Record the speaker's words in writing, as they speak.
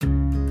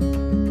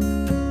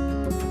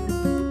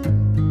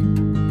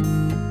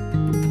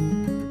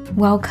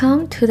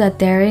Welcome to the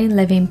Daring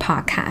Living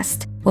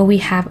podcast, where we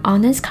have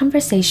honest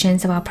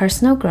conversations about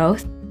personal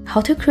growth,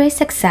 how to create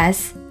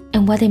success,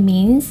 and what it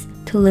means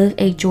to live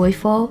a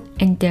joyful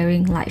and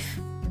daring life.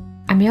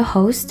 I'm your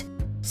host,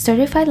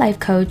 certified life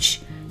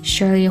coach,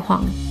 Shirley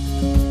Huang.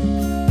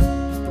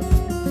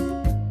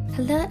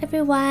 Hello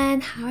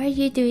everyone, how are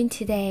you doing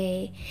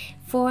today?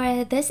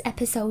 For this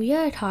episode, we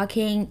are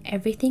talking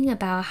everything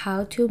about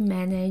how to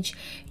manage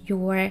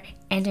your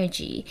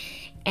energy.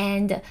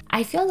 And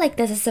I feel like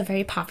this is a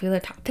very popular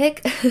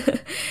topic.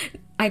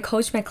 I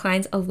coach my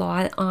clients a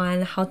lot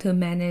on how to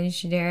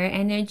manage their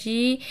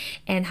energy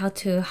and how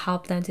to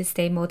help them to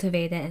stay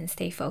motivated and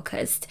stay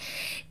focused.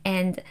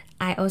 And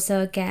I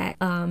also get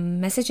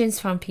messages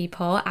from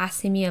people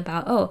asking me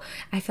about,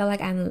 I feel like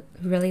I'm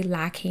really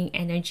lacking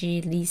energy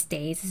these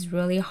days. It's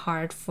really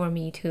hard for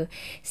me to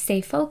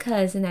stay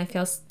focused and I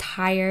feel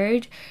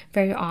tired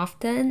very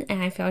often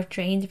and I feel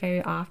drained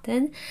very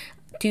often.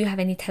 Do you have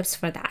any tips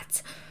for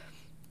that?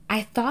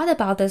 I thought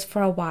about this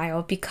for a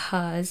while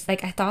because I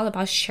thought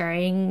about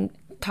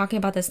talking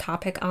about this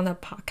topic on the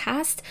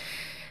podcast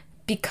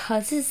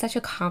because this is such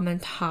a common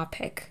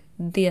topic,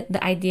 the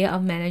idea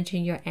of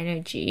managing your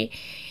energy.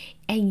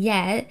 And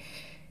yet,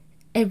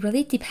 it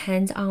really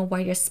depends on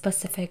what your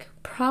specific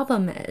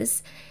problem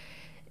is.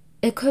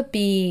 It could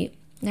be,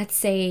 let's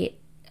say,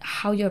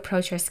 how you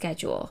approach your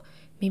schedule.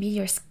 Maybe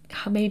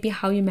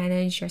how you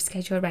manage your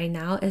schedule right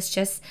now is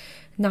just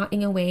not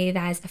in a way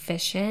that is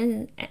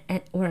efficient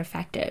or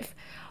effective.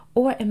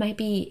 Or it might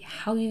be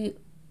how you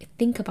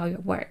think about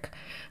your work,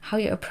 how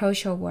you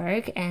approach your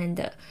work,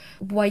 and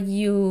what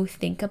you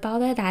think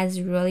about it that is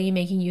really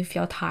making you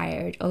feel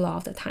tired a lot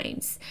of the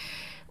times.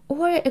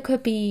 Or it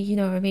could be,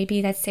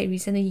 maybe let's say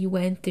recently you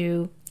went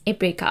through a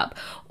breakup,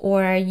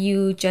 or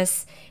you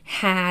just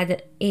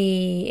had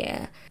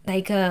a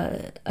big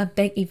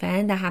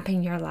event that happened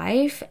in your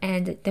life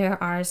and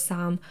there are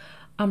some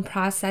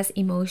unprocessed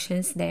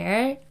emotions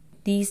there.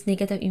 These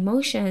negative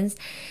emotions,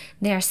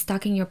 they are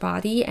stuck in your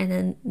body and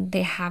then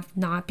they have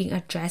not been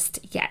addressed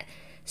yet.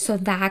 So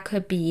that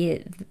could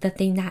be the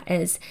thing that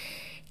is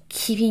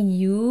keeping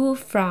you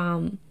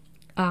from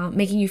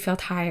making you feel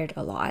tired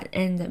a lot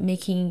and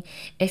making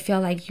it feel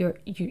like you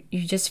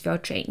just feel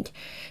drained.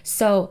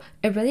 So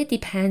it really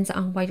depends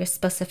on what your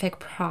specific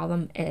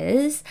problem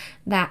is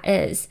that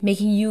is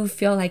making you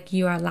feel like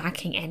you are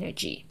lacking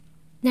energy.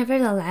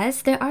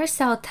 Nevertheless, there are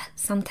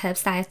some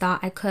tips that I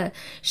thought I could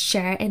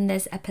share in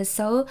this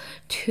episode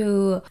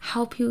to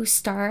help you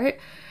start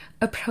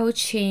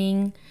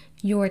approaching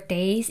your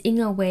days in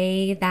a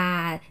way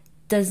that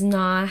does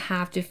not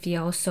have to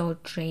feel so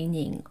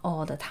draining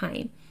all the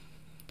time.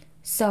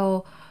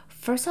 So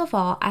first of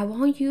all, I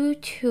want you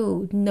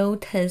to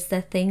notice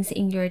the things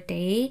in your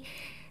day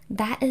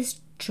that is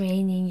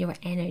draining your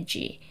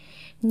energy.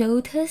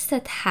 Notice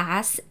the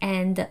tasks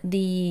and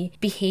the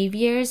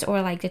behaviors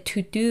or the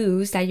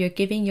to-dos that you're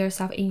giving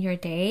yourself in your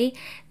day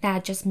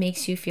that just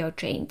makes you feel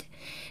drained.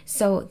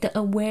 So the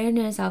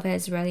awareness of it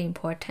is really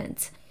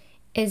important.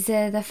 Is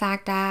it the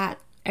fact that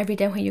every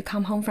day when you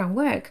come home from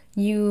work,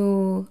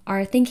 you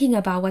are thinking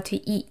about what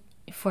to eat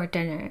for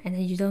dinner and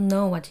then you don't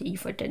know what to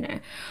eat for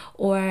dinner?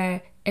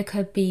 Or it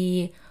could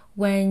be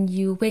when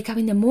you wake up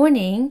in the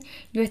morning,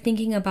 you're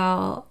thinking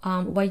about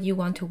what you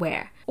want to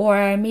wear.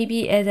 Or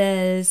maybe it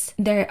is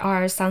there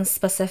are some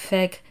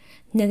specific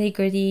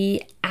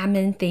nitty-gritty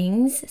admin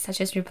things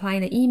such as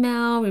replying to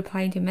email,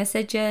 replying to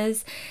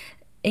messages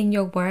in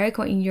your work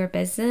or in your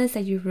business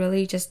that you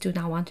really just do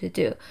not want to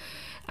do.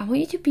 I want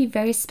you to be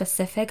very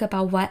specific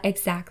about what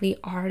exactly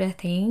are the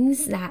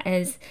things that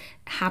is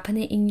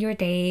happening in your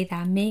day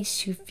that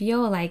makes you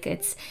feel like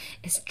it's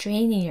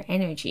draining your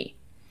energy.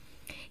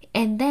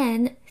 And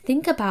then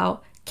think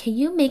about, can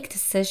you make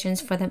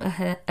decisions for them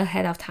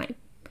ahead of time?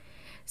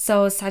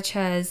 So such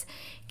as,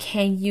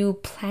 can you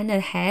plan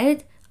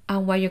ahead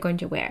on what you're going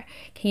to wear?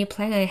 Can you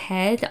plan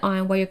ahead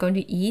on what you're going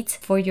to eat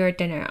for your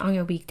dinner on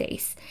your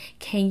weekdays?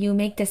 Can you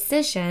make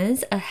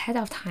decisions ahead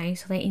of time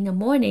so that in the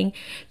morning,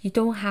 you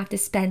don't have to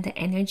spend the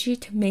energy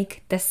to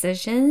make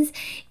decisions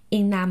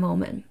in that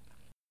moment?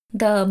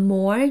 The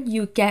more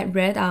you get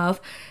rid of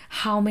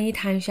how many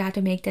times you have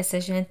to make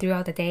decisions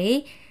throughout the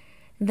day,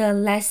 the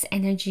less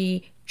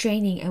energy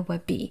draining it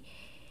would be.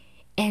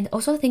 And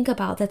also think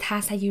about the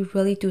tasks that you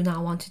really do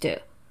not want to do.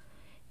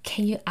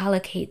 Can you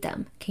allocate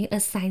them? Can you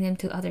assign them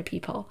to other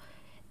people?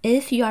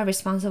 If you are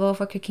responsible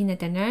for cooking the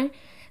dinner,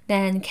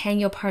 then can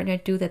your partner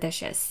do the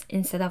dishes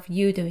instead of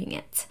you doing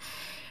it?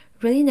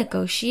 Really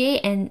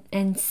negotiate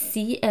and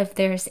see if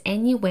there's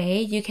any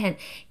way you can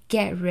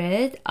get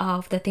rid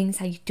of the things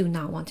that you do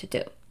not want to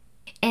do.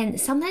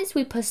 And sometimes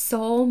we put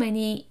so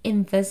many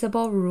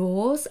invisible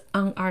rules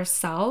on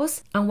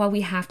ourselves on what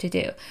we have to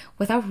do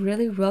without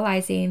really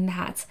realizing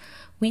that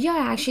we are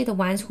actually the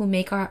ones who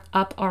make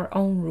up our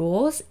own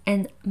rules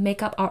and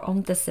make up our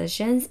own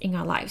decisions in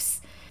our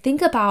lives.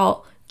 Think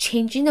about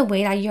changing the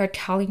way that you're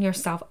telling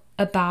yourself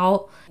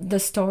about the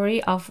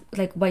story of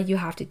like what you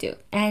have to do.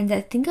 And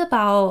think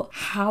about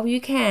how you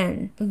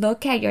can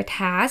look at your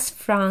task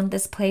from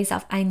this place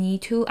of I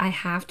need to, I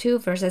have to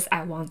versus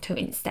I want to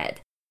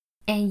instead.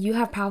 And you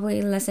have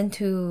probably listened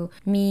to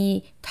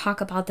me talk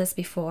about this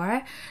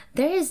before.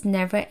 There is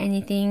never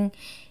anything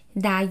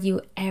that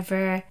you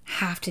ever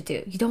have to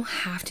do. You don't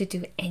have to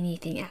do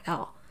anything at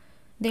all.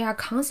 There are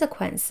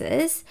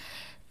consequences,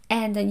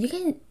 and you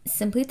can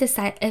simply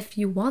decide if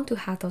you want to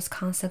have those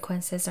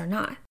consequences or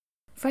not.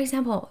 For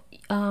example,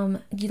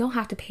 you don't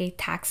have to pay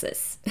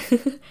taxes.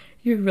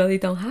 You really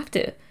don't have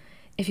to.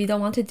 If you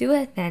don't want to do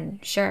it, then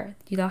sure,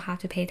 you don't have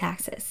to pay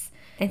taxes.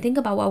 And think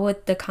about what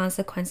would the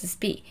consequences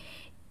be.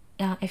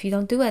 If you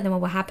don't do it, then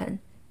what will happen?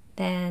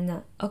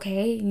 Then,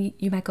 okay,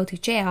 you might go to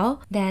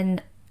jail.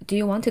 Then do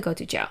you want to go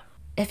to jail?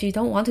 If you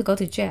don't want to go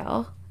to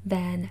jail,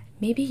 then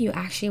maybe you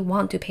actually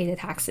want to pay the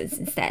taxes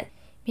instead.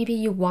 Maybe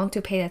you want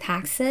to pay the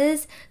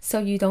taxes so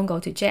you don't go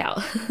to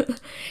jail,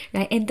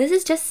 right? And this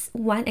is just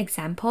one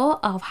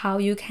example of how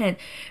you can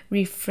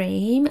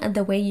reframe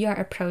the way you're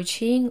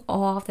approaching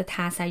all of the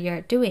tasks that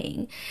you're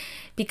doing,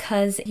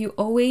 because you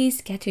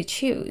always get to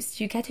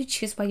choose. You get to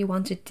choose what you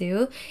want to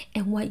do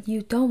and what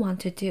you don't want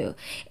to do.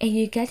 And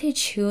you get to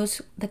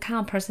choose the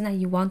kind of person that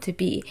you want to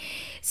be.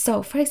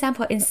 So for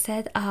example,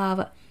 instead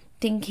of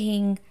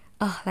thinking,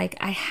 oh, like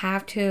I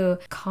have to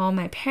call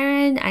my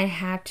parent, I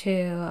have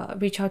to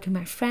reach out to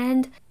my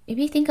friend.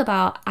 Maybe think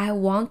about, I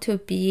want to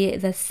be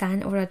the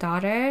son or the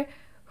daughter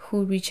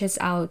who reaches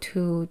out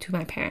to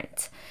my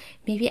parents.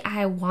 Maybe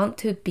I want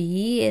to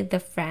be the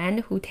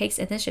friend who takes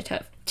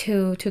initiative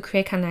to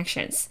create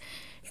connections.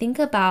 Think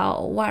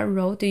about what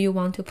role do you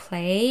want to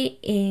play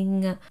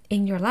in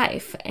your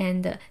life,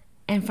 and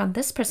from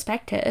this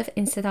perspective,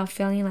 instead of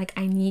feeling like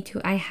I need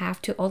to, I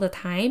have to all the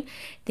time,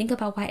 think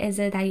about what is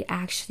it that you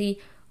actually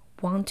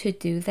want to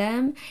do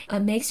them. It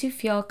makes you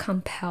feel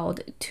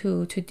compelled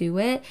to do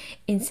it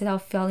instead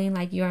of feeling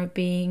like you're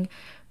being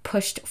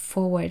pushed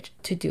forward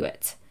to do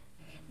it.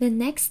 The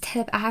next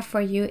tip I have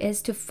for you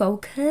is to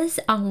focus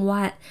on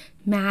what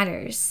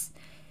matters.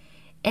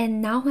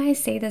 And now when I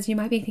say this, you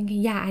might be thinking,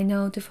 yeah, I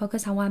know to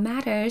focus on what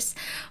matters,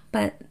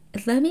 but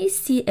let me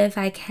see if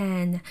I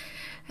can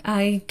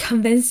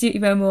convince you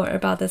even more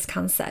about this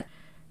concept.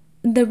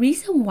 The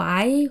reason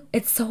why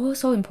it's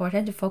so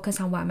important to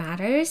focus on what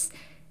matters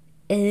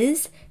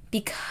is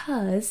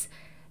because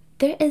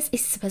there is a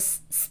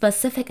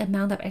specific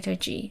amount of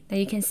energy that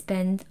you can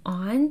spend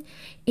on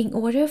in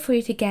order for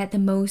you to get the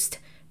most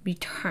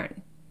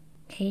return.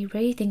 Okay,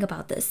 really think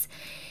about this.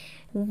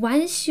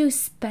 Once you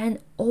spend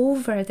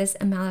over this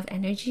amount of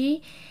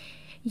energy,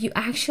 you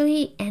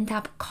actually end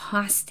up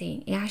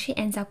costing. It actually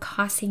ends up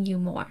costing you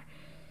more.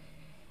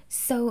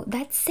 So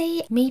let's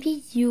say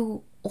maybe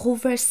you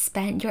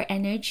overspend your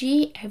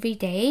energy every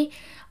day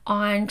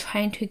on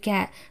trying to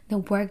get the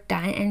work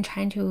done and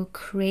trying to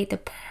create the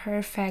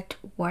perfect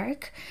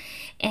work,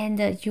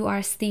 and you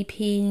are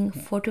sleeping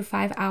 4 to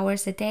 5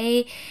 hours a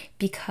day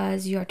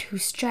because you are too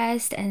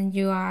stressed and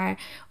you are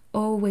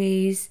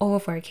always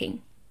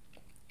overworking.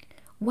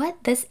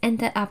 What this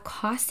ended up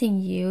costing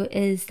you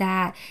is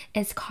that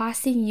it's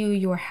costing you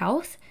your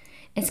health,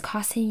 it's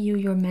costing you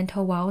your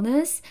mental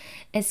wellness,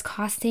 it's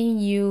costing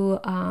you,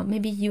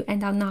 maybe you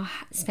end up not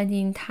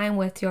spending time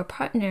with your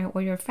partner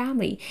or your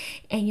family,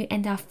 and you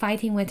end up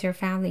fighting with your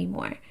family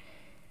more.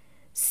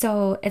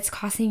 So it's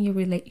costing you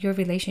your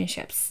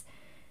relationships.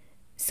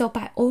 So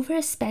by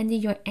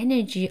overspending your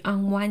energy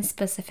on one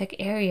specific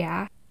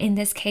area, in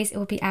this case it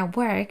will be at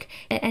work,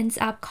 it ends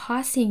up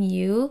costing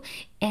you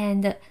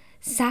and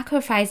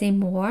sacrificing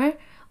more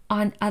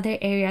on other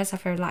areas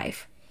of your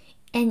life.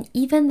 And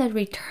even the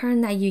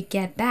return that you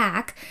get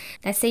back,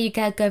 let's say you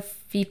get good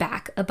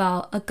feedback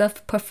about a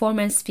good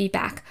performance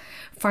feedback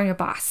from your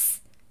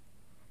boss.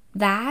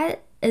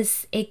 That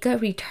is a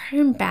good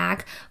return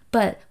back,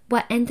 but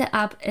what ended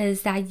up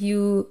is that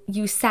you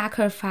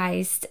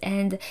sacrificed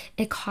and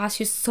it cost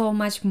you so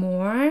much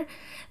more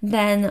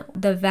than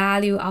the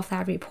value of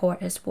that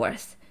report is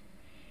worth.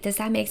 Does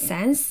that make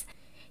sense?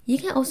 You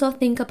can also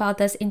think about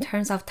this in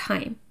terms of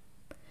time.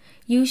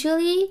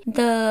 Usually,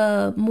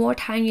 the more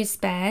time you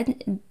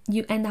spend,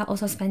 you end up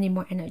also spending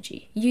more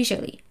energy.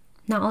 Usually.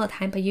 Not all the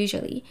time, but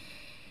usually.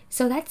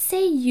 So let's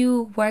say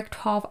you work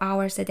 12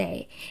 hours a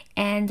day,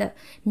 and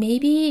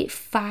maybe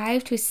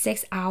 5 to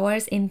 6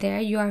 hours in there,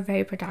 you are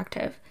very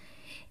productive.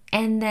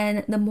 And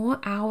then the more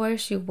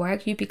hours you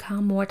work, you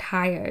become more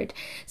tired.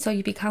 So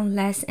you become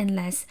less and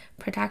less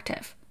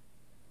productive.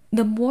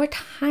 The more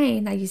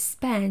time that you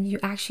spend, you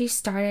actually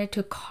started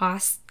to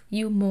cost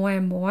you more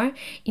and more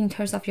in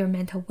terms of your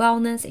mental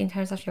wellness, in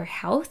terms of your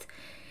health.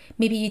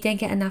 Maybe you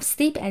didn't get enough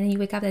sleep and you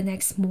wake up the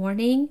next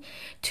morning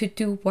to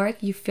do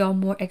work, you feel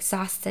more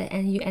exhausted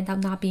and you end up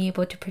not being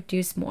able to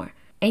produce more,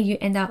 and you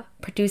end up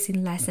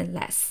producing less and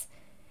less.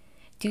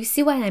 Do you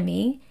see what I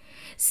mean?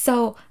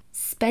 So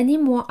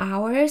spending more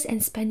hours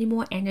and spending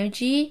more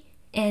energy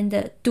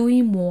and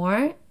doing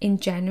more in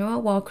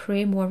general will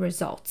create more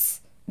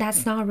results.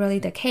 That's not really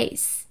the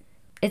case.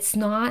 It's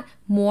not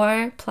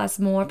more plus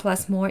more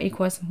plus more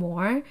equals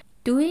more.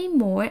 doing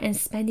more and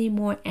spending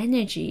more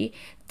energy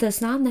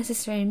does not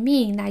necessarily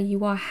mean that you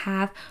will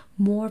have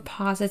more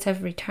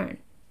positive return.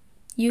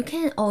 You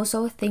can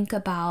also think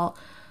about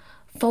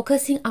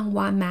focusing on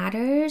what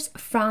matters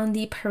from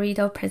the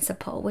Pareto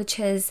principle, which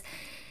is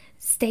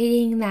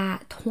stating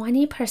that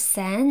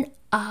 20%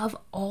 of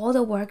all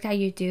the work that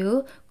you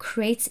do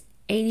creates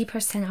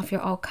 80% of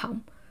your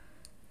outcome.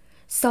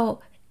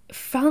 So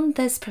from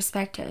this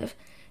perspective,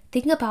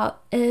 think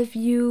about if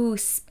you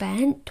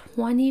spend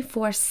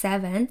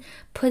 24/7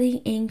 putting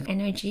in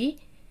energy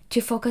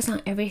to focus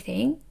on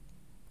everything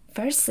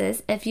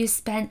versus if you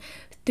spend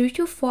 3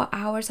 to 4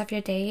 hours of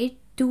your day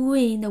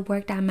doing the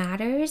work that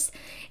matters,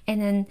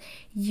 and then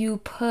you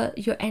put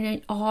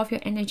all of your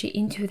energy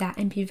into that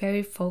and be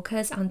very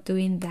focused on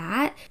doing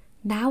that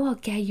will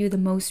get you the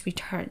most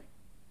return.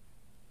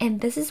 And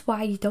this is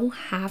why you don't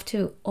have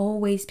to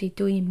always be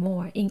doing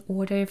more in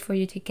order for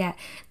you to get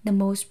the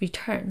most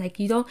return. Like,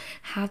 you don't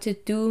have to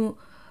do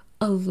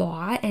a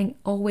lot and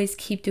always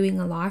keep doing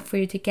a lot for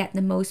you to get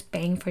the most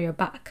bang for your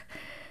buck.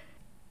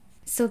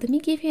 So let me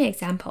give you an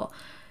example.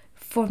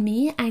 For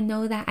me, I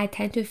know that I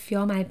tend to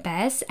feel my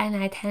best and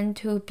I tend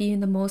to be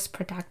the most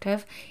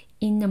productive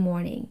in the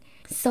morning.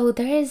 So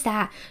there is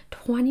that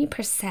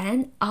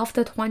 20% of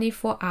the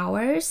 24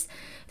 hours,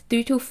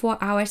 3 to 4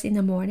 hours in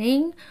the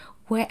morning,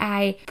 where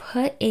I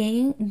put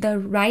in the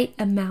right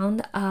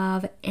amount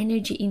of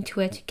energy into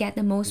it to get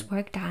the most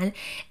work done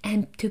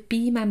and to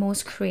be my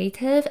most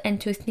creative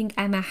and to think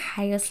at my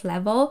highest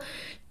level.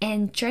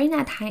 And during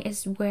that time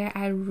is where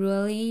I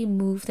really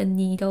move the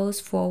needles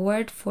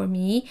forward for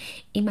me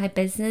in my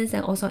business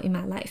and also in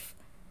my life.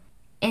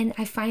 And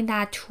I find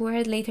that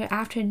toward later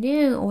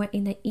afternoon or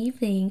in the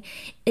evening,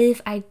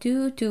 if I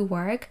do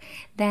work,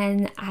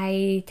 then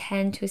I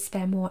tend to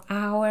spend more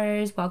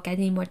hours while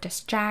getting more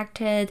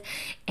distracted,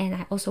 and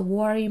I also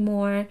worry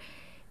more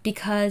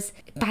because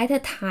by the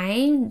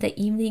time the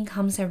evening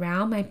comes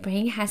around, my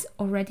brain has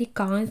already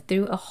gone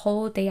through a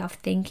whole day of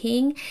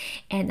thinking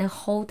and a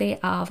whole day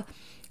of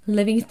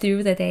living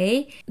through the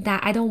day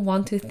that I don't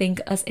want to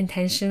think as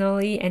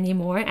intentionally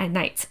anymore at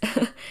night.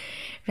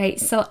 Right?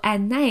 So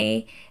at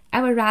night,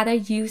 I would rather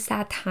use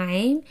that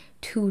time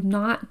to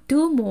not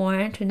do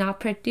more, to not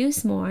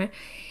produce more,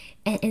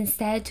 and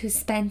instead to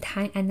spend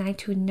time at night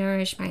to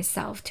nourish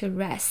myself, to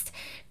rest,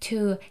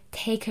 to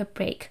take a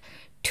break,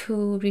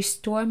 to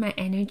restore my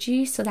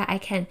energy so that I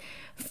can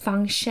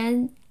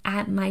function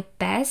at my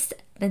best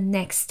the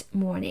next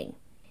morning.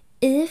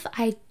 If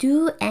I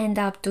do end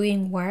up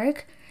doing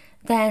work,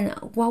 then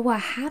what will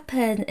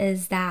happen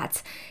is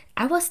that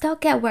I will still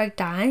get work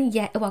done,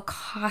 yet it will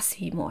cost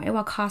me more. It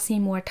will cost me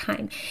more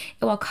time.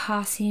 It will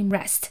cost me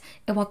rest.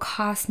 It will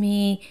cost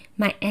me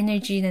my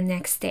energy the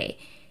next day.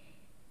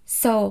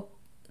 So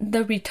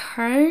the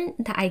return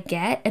that I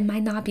get, it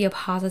might not be a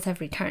positive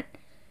return.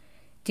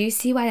 Do you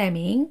see what I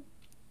mean?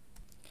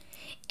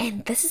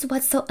 And this is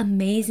what's so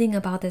amazing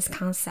about this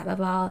concept,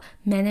 about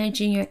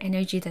managing your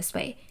energy this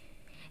way.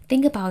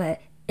 Think about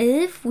it.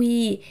 If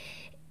we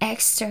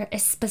exert a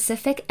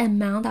specific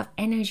amount of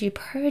energy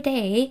per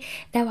day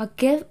that will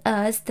give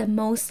us the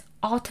most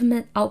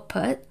ultimate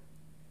output,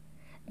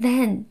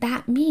 then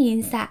that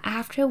means that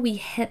after we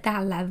hit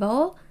that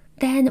level,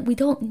 then we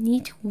don't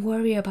need to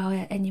worry about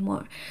it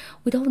anymore.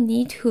 We don't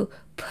need to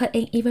put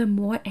in even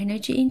more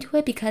energy into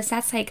it because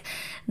that's like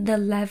the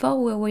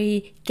level where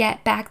we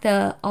get back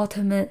the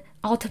ultimate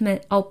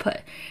output,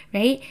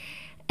 right?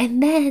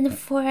 And then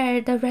for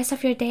the rest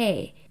of your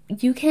day,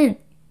 you can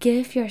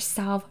give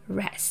yourself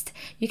rest.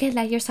 You can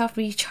let yourself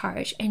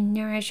recharge and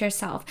nourish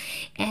yourself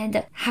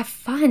and have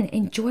fun,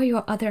 enjoy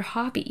your other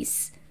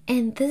hobbies.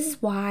 And this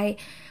is why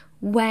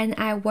when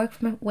I work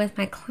with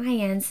my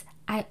clients,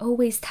 I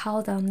always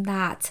tell them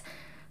that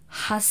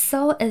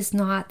hustle is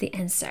not the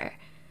answer.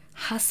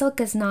 Hustle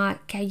does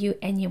not get you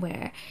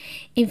anywhere.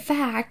 In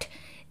fact,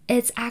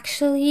 it's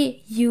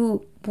actually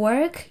you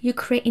work, you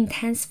create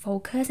intense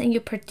focus, and you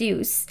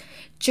produce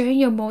during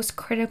your most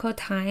critical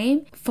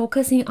time,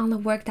 focusing on the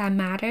work that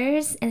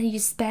matters, and then you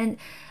spend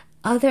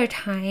other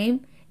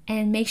time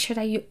and make sure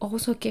that you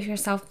also give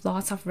yourself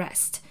lots of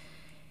rest.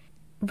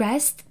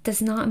 Rest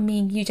does not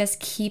mean you just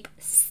keep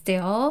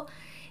still,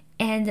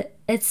 and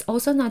it's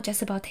also not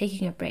just about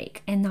taking a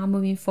break and not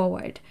moving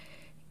forward.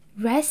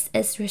 Rest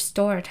is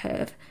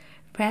restorative.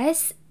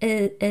 Rest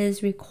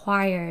is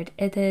required.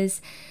 It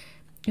is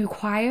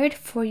required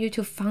for you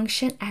to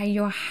function at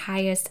your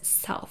highest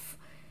self.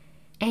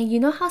 And you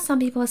know how some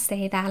people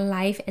say that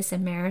life is a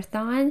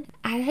marathon?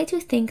 I like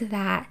to think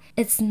that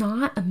it's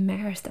not a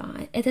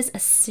marathon. It is a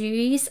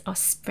series of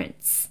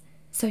sprints.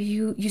 So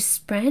you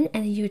sprint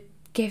and you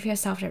give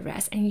yourself a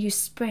rest, and you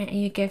sprint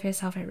and you give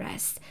yourself a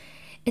rest.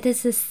 It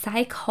is a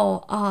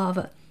cycle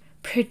of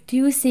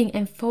producing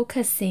and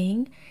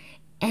focusing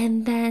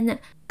and then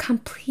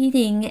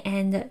completing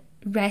and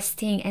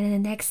resting, and then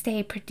the next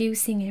day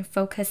producing and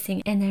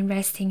focusing and then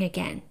resting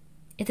again.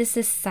 It is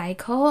this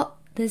cycle,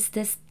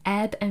 this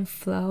ebb and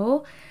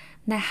flow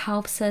that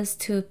helps us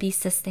to be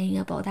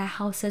sustainable, that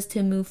helps us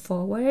to move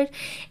forward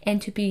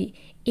and to be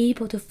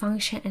able to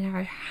function in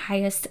our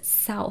highest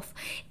self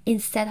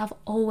instead of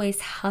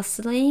always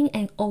hustling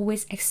and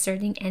always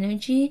exerting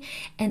energy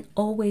and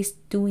always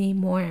doing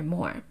more and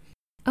more.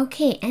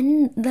 Okay,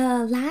 and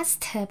the last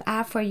tip I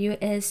have for you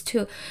is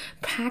to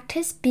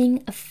practice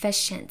being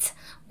efficient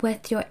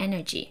with your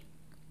energy.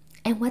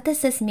 And what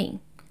does this mean?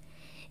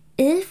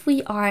 If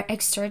we are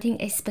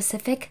exerting a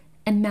specific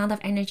amount of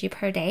energy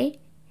per day,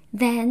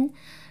 then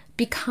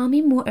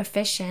becoming more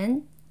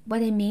efficient,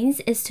 what it means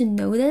is to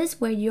notice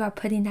where you are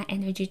putting that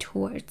energy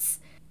towards.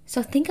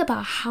 So think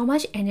about how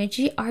much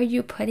energy are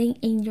you putting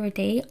in your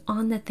day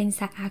on the things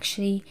that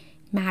actually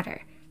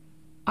matter.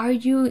 Are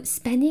you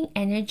spending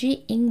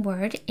energy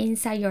inward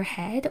inside your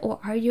head, or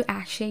are you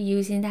actually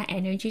using that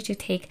energy to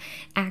take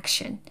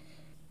action?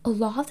 A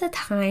lot of the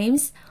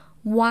times,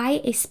 why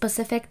a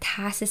specific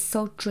task is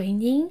so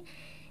draining,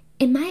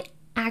 it might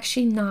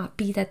actually not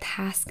be the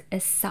task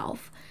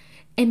itself.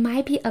 It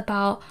might be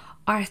about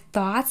our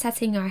thoughts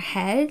that's in our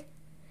head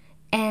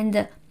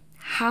and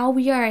how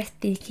we are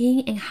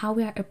thinking and how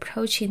we are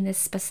approaching this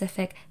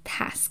specific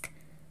task.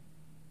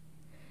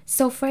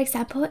 So for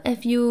example,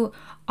 if you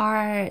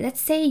are, let's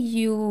say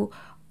you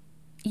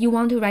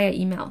want to write an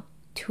email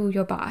to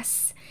your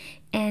boss,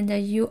 and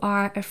you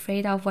are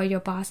afraid of what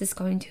your boss is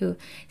going to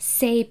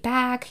say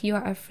back, you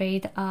are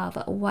afraid of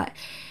what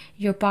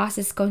your boss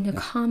is going to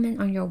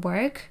comment on your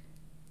work.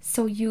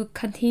 So you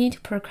continue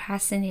to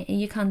procrastinate and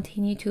you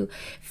continue to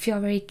feel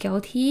very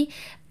guilty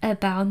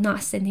about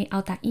not sending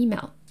out that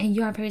email, and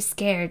you are very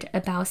scared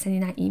about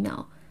sending that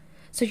email.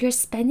 So you're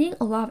spending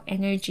a lot of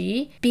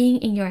energy being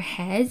in your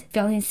head,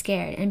 feeling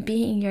scared, and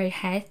being in your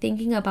head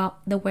thinking about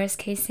the worst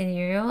case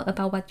scenario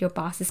about what your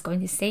boss is going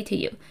to say to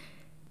you,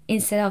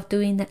 instead of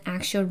doing the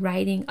actual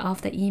writing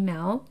of the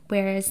email.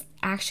 Whereas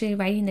actually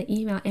writing the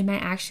email, it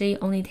might actually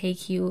only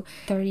take you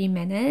 30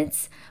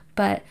 minutes,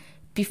 but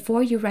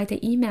before you write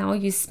the email,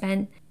 you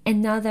spend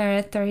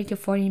another 30 to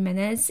 40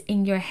 minutes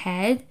in your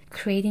head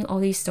creating all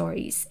these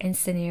stories and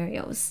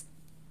scenarios.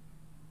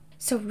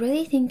 So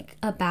really think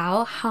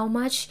about how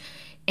much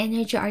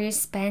energy are you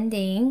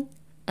spending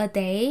a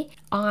day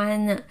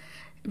on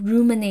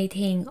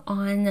ruminating,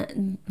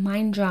 on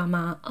mind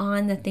drama,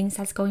 on the things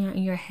that's going on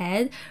in your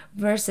head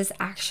versus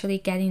actually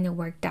getting the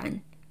work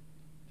done.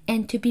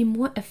 And to be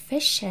more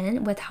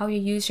efficient with how you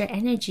use your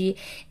energy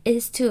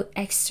is to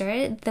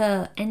exert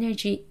the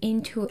energy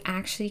into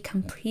actually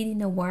completing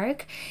the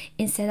work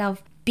instead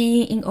of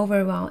being in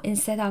overwhelm,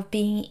 instead of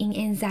being in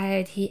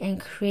anxiety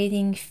and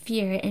creating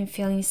fear and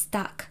feeling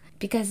stuck,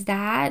 because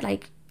that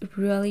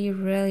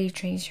really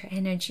drains your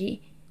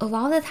energy. A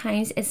lot of the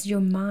times it's your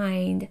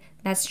mind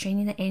that's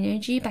draining the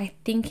energy by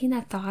thinking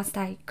the thoughts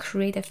that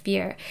create the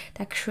fear,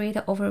 that create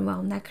the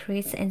overwhelm, that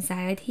creates the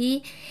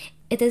anxiety.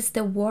 It is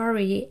the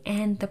worry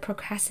and the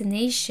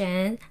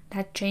procrastination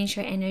that drains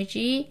your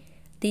energy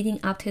leading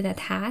up to the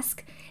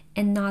task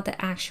and not the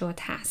actual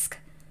task.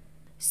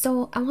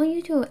 So I want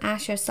you to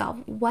ask yourself,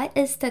 what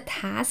is the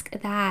task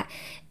that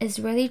is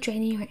really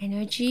draining your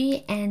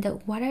energy, and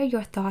what are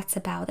your thoughts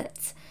about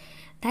it?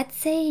 Let's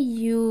say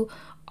you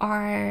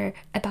are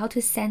about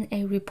to send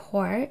a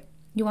report,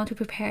 you want to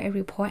prepare a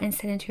report and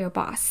send it to your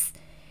boss.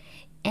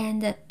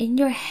 And in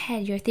your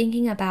head, you're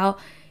thinking about,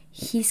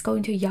 he's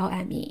going to yell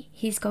at me,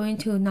 he's going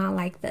to not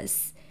like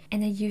this.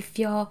 And then you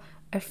feel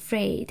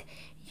afraid,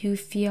 you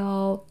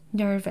feel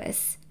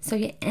nervous. So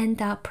you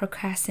end up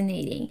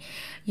procrastinating,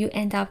 you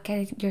end up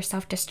getting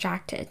yourself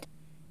distracted.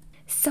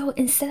 So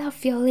instead of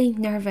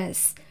feeling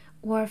nervous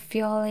or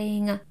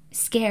feeling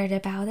scared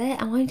about it,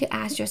 I want you to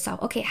ask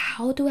yourself, okay,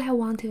 how do I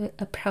want to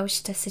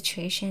approach the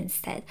situation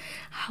instead?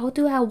 How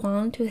do I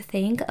want to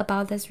think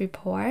about this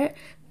report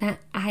that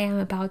I am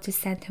about to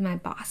send to my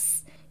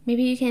boss?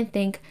 Maybe you can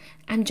think,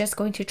 I'm just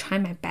going to try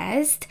my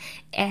best,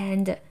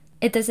 and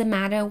it doesn't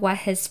matter what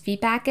his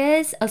feedback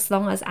is as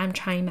long as I'm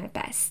trying my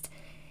best.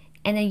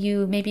 And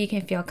then maybe you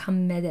can feel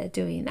committed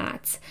doing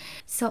that.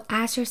 So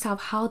ask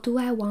yourself, how do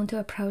I want to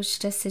approach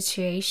the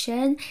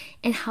situation,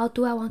 and how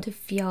do I want to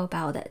feel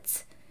about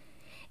it?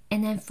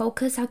 And then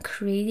focus on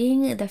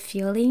creating the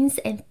feelings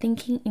and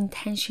thinking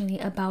intentionally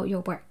about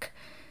your work.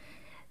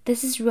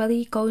 This is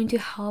really going to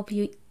help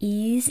you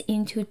ease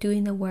into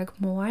doing the work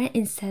more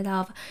instead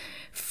of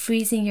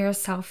freezing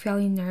yourself,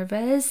 feeling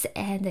nervous,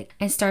 and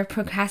start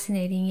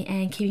procrastinating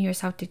and keeping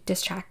yourself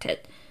distracted.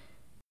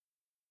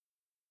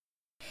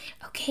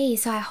 Okay,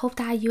 so I hope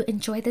that you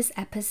enjoyed this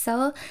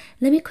episode.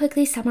 Let me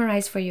quickly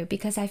summarize for you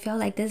because I feel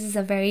like this is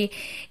a very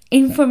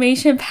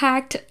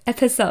information-packed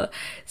episode.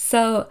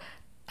 So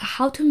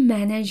how to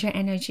manage your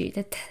energy.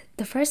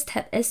 The first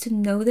tip is to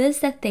notice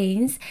the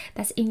things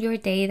that's in your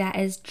day that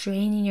is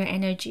draining your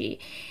energy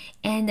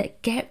and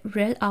get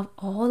rid of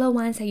all the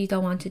ones that you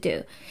don't want to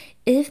do.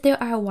 If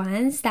there are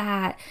ones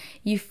that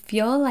you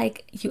feel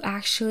like you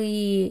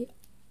actually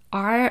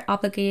are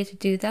obligated to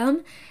do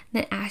them,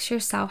 then ask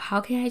yourself,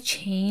 how can I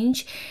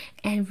change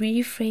and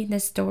reframe the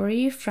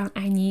story from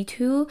I need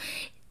to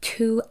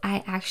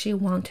I actually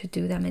want to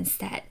do them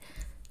instead.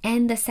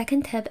 And the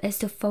second tip is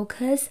to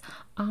focus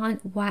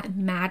on what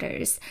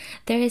matters.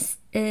 There is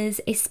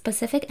a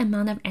specific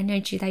amount of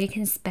energy that you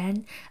can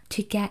spend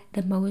to get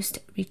the most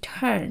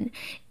return.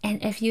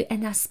 And if you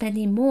end up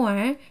spending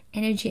more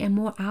energy and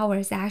more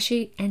hours, it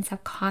actually ends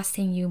up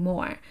costing you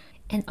more.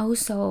 And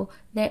also,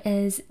 there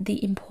is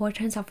the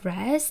importance of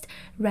rest.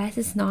 Rest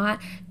is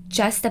not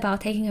just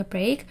about taking a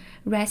break.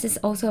 Rest is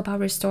also about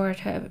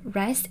restorative.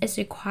 Rest is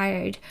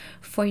required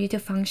for you to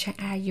function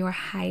at your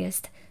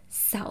highest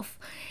self.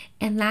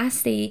 And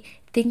lastly,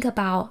 think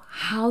about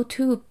how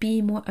to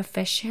be more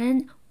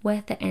efficient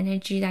with the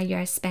energy that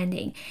you're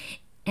spending.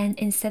 And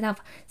instead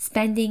of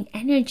spending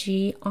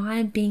energy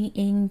on being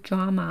in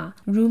drama,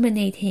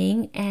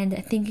 ruminating,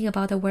 and thinking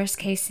about the worst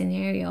case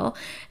scenario,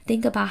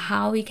 think about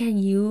how we can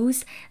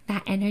use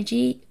that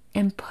energy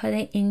and put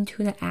it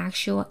into the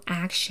actual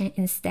action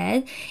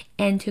instead,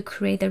 and to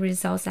create the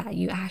results that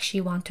you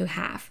actually want to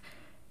have.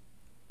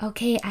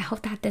 Okay, I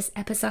hope that this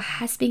episode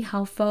has been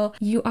helpful.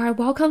 You are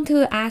welcome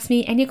to ask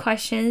me any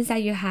questions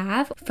that you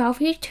have. Feel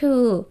free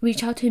to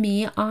reach out to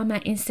me on my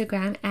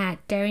Instagram at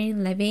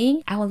Daring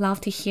Living. I would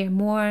love to hear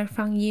more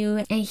from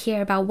you and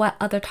hear about what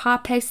other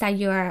topics that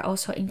you are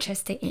also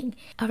interested in.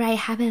 Alright,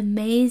 have an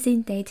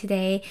amazing day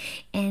today,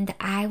 and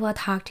I will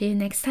talk to you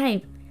next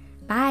time.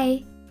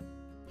 Bye!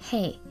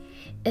 Hey,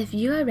 if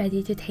you are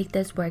ready to take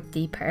this work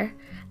deeper,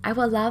 I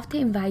would love to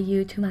invite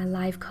you to my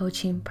live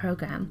coaching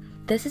program.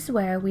 This is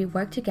where we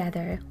work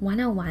together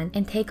one-on-one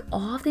and take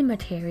all of the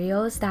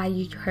materials that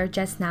you heard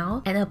just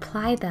now and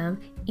apply them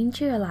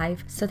into your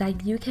life so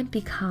that you can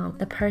become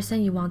the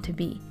person you want to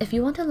be. If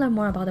you want to learn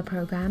more about the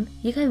program,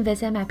 you can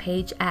visit my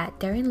page at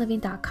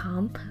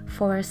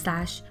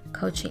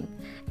daringliving.com/coaching.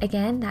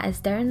 Again, that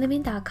is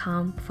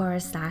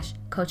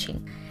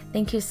daringliving.com/coaching.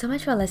 Thank you so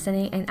much for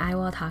listening, and I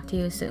will talk to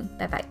you soon.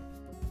 Bye bye.